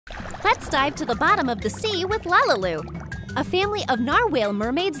Let's dive to the bottom of the sea with LaLiLu. A family of narwhal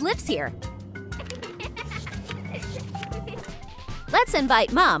mermaids lives here. Let's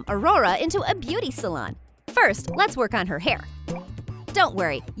invite Mom, Aurora, into a beauty salon. First, let's work on her hair. Don't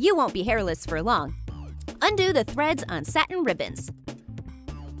worry, you won't be hairless for long. Undo the threads on satin ribbons.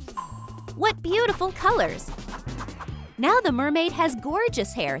 What beautiful colors! Now the mermaid has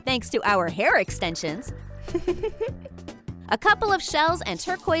gorgeous hair thanks to our hair extensions. A couple of shells and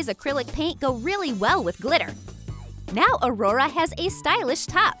turquoise acrylic paint go really well with glitter. Now Aurora has a stylish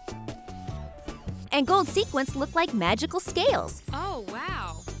top. And gold sequins look like magical scales. Oh,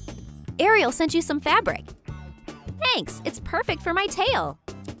 wow! Ariel sent you some fabric. Thanks, it's perfect for my tail.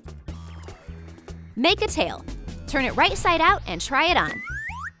 Make a tail. Turn it right side out and try it on.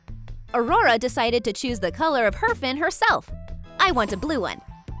 Aurora decided to choose the color of her fin herself. I want a blue one.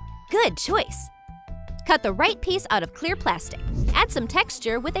 Good choice. Cut the right piece out of clear plastic. Add some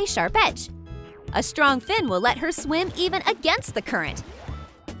texture with a sharp edge. A strong fin will let her swim even against the current.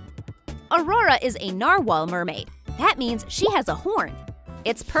 Aurora is a Narwhal Mermaid. That means she has a horn.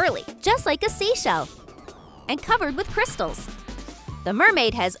 It's pearly, just like a seashell, and covered with crystals. The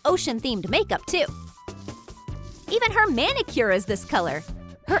mermaid has ocean-themed makeup too. Even her manicure is this color.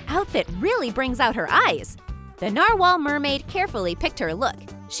 Her outfit really brings out her eyes. The Narwhal Mermaid carefully picked her look.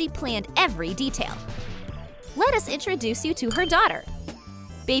 She planned every detail. Let us introduce you to her daughter.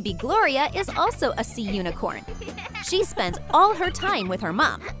 Baby Gloria is also a sea unicorn. She spends all her time with her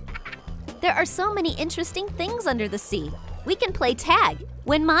mom. There are so many interesting things under the sea. We can play tag.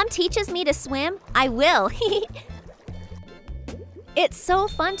 When Mom teaches me to swim, I will. It's so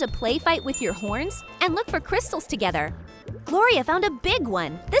fun to play fight with your horns and look for crystals together. Gloria found a big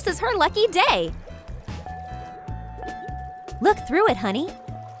one. This is her lucky day. Look through it, honey.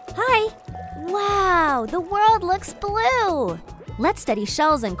 Hi. Wow, the world looks blue. Let's study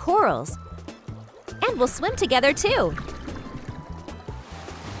shells and corals. And we'll swim together too.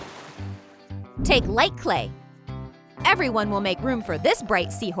 Take light clay. Everyone will make room for this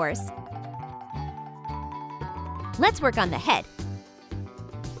bright seahorse. Let's work on the head.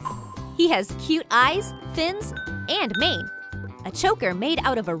 He has cute eyes, fins, and mane. A choker made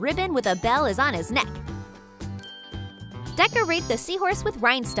out of a ribbon with a bell is on his neck. Decorate the seahorse with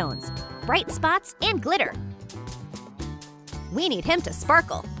rhinestones, bright spots, and glitter. We need him to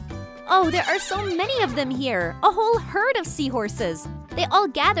sparkle. Oh, there are so many of them here, a whole herd of seahorses. They all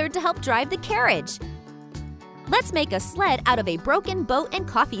gathered to help drive the carriage. Let's make a sled out of a broken boat and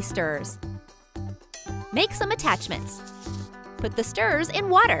coffee stirrers. Make some attachments. Put the stirrers in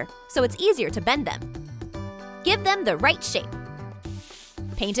water so it's easier to bend them. Give them the right shape.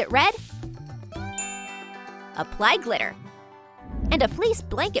 Paint it red. Apply glitter. And a fleece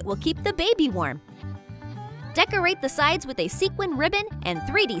blanket will keep the baby warm. Decorate the sides with a sequin ribbon and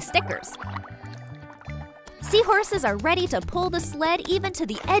 3D stickers. Seahorses are ready to pull the sled even to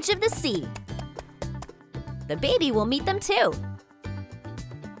the edge of the sea. The baby will meet them too.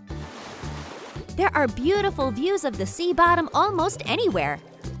 There are beautiful views of the sea bottom almost anywhere.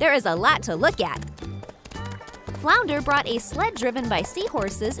 There is a lot to look at. Flounder brought a sled driven by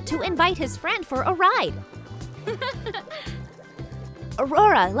seahorses to invite his friend for a ride.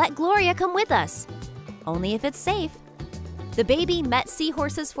 Aurora, let Gloria come with us. Only if it's safe. The baby met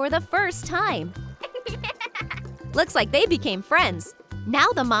seahorses for the first time. Looks like they became friends. Now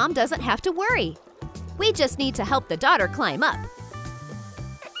the mom doesn't have to worry. We just need to help the daughter climb up.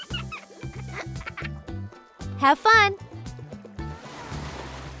 Have fun!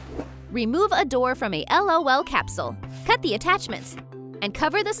 Remove a door from a LOL capsule. Cut the attachments and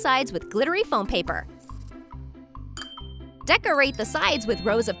cover the sides with glittery foam paper. Decorate the sides with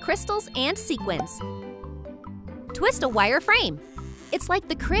rows of crystals and sequins. Twist a wire frame. It's like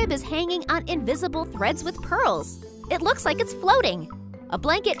the crib is hanging on invisible threads with pearls. It looks like it's floating. A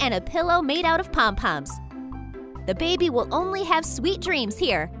blanket and a pillow made out of pompoms. The baby will only have sweet dreams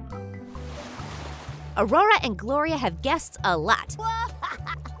here. Aurora and Gloria have guests a lot.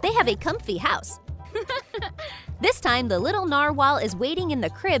 They have a comfy house. This time, the little narwhal is waiting in the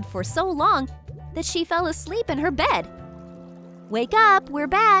crib for so long that she fell asleep in her bed. Wake up, we're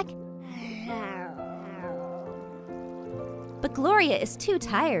back. But Gloria is too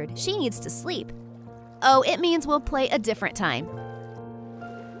tired. She needs to sleep. Oh, it means we'll play a different time.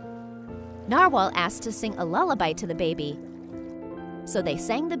 Narwhal asked to sing a lullaby to the baby. So they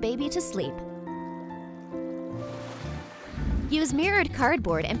sang the baby to sleep. Use mirrored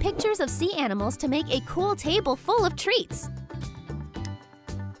cardboard and pictures of sea animals to make a cool table full of treats.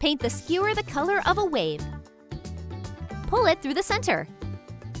 Paint the skewer the color of a wave. Pull it through the center.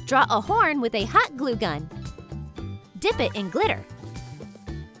 Draw a horn with a hot glue gun. Dip it in glitter.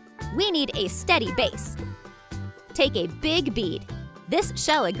 We need a steady base. Take a big bead. This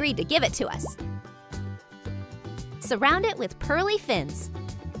shell agreed to give it to us. Surround it with pearly fins.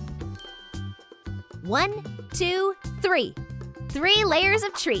 1, 2, 3. 3 layers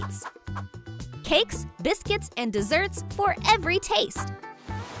of treats. Cakes, biscuits, and desserts for every taste.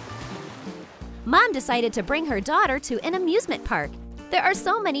 Mom decided to bring her daughter to an amusement park. There are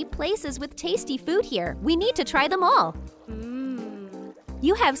so many places with tasty food here. We need to try them all.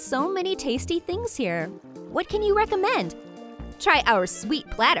 You have so many tasty things here. What can you recommend? Try our sweet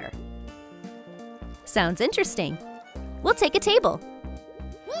platter. Sounds interesting. We'll take a table.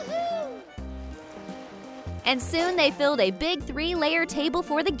 And soon they filled a big 3-layer table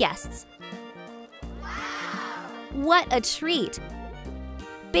for the guests. Wow! What a treat!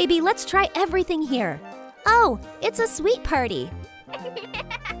 Baby, let's try everything here. Oh, it's a sweet party.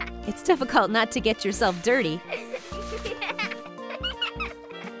 It's difficult not to get yourself dirty.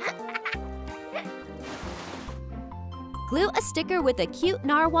 Glue a sticker with a cute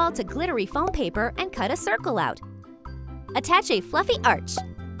narwhal to glittery foam paper and cut a circle out. Attach a fluffy arch.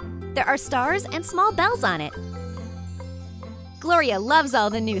 There are stars and small bells on it. Gloria loves all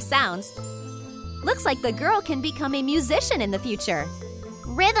the new sounds. Looks like the girl can become a musician in the future.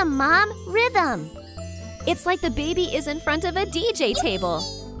 Rhythm, Mom, rhythm! It's like the baby is in front of a DJ table.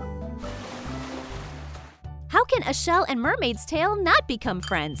 How can a shell and mermaid's tail not become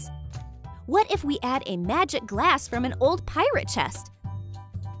friends? What if we add a magic glass from an old pirate chest?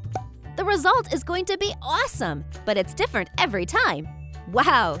 The result is going to be awesome, but it's different every time.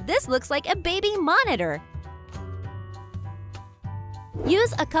 Wow, this looks like a baby monitor.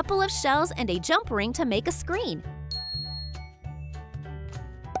 Use a couple of shells and a jump ring to make a screen.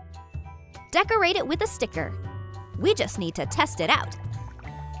 Decorate it with a sticker. We just need to test it out.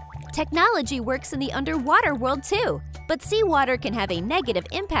 Technology works in the underwater world too, but seawater can have a negative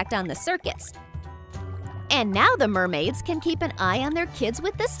impact on the circuits. And now the mermaids can keep an eye on their kids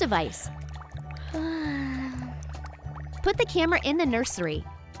with this device. Put the camera in the nursery,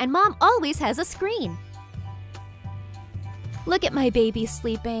 and Mom always has a screen. Look at my baby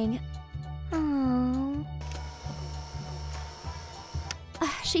sleeping. Aww.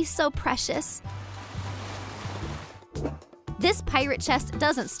 She's so precious. This pirate chest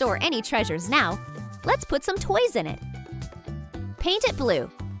doesn't store any treasures now. Let's put some toys in it. Paint it blue.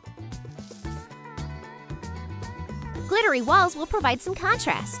 Glittery walls will provide some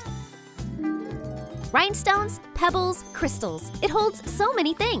contrast. Rhinestones, pebbles, crystals. It holds so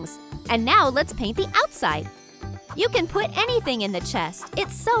many things. And now let's paint the outside. You can put anything in the chest.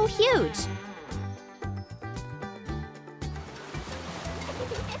 It's so huge.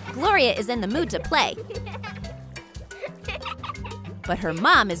 Gloria is in the mood to play. But her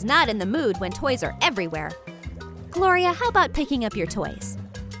mom is not in the mood when toys are everywhere. Gloria, how about picking up your toys?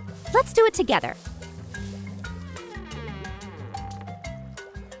 Let's do it together.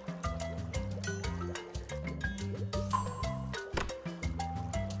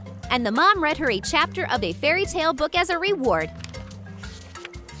 And the mom read her a chapter of a fairy tale book as a reward.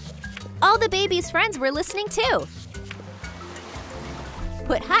 All the baby's friends were listening too.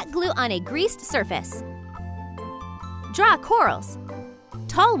 Put hot glue on a greased surface. Draw corals.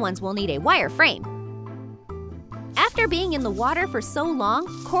 Tall ones will need a wire frame. After being in the water for so long,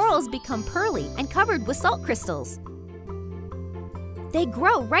 corals become pearly and covered with salt crystals. They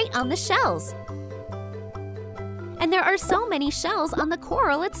grow right on the shells. And there are so many shells on the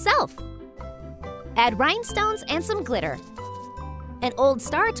coral itself. Add rhinestones and some glitter. An old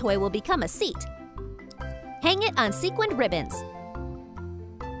star toy will become a seat. Hang it on sequined ribbons.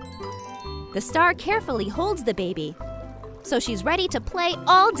 The star carefully holds the baby, so she's ready to play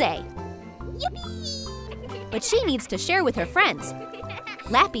all day. Yippee! But she needs to share with her friends.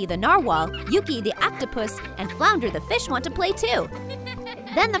 Lappy the narwhal, Yuki the octopus, and Flounder the fish want to play too.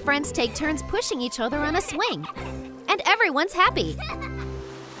 Then the friends take turns pushing each other on a swing. And everyone's happy.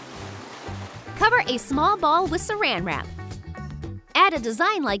 Cover a small ball with saran wrap. Add a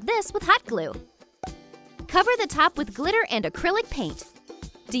design like this with hot glue. Cover the top with glitter and acrylic paint.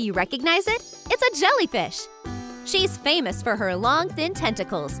 Do you recognize it? It's a jellyfish. She's famous for her long, thin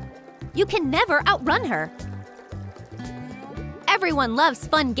tentacles. You can never outrun her. Everyone loves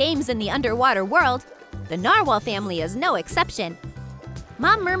fun games in the underwater world. The narwhal family is no exception.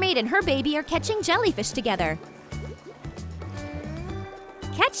 Mom Mermaid and her baby are catching jellyfish together.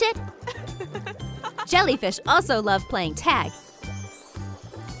 Catch it! Jellyfish also love playing tag.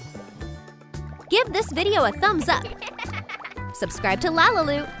 Give this video a thumbs up. Subscribe to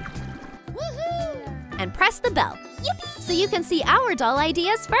LaLiLu. And press the bell so you can see our doll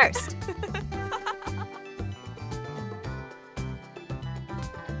ideas first.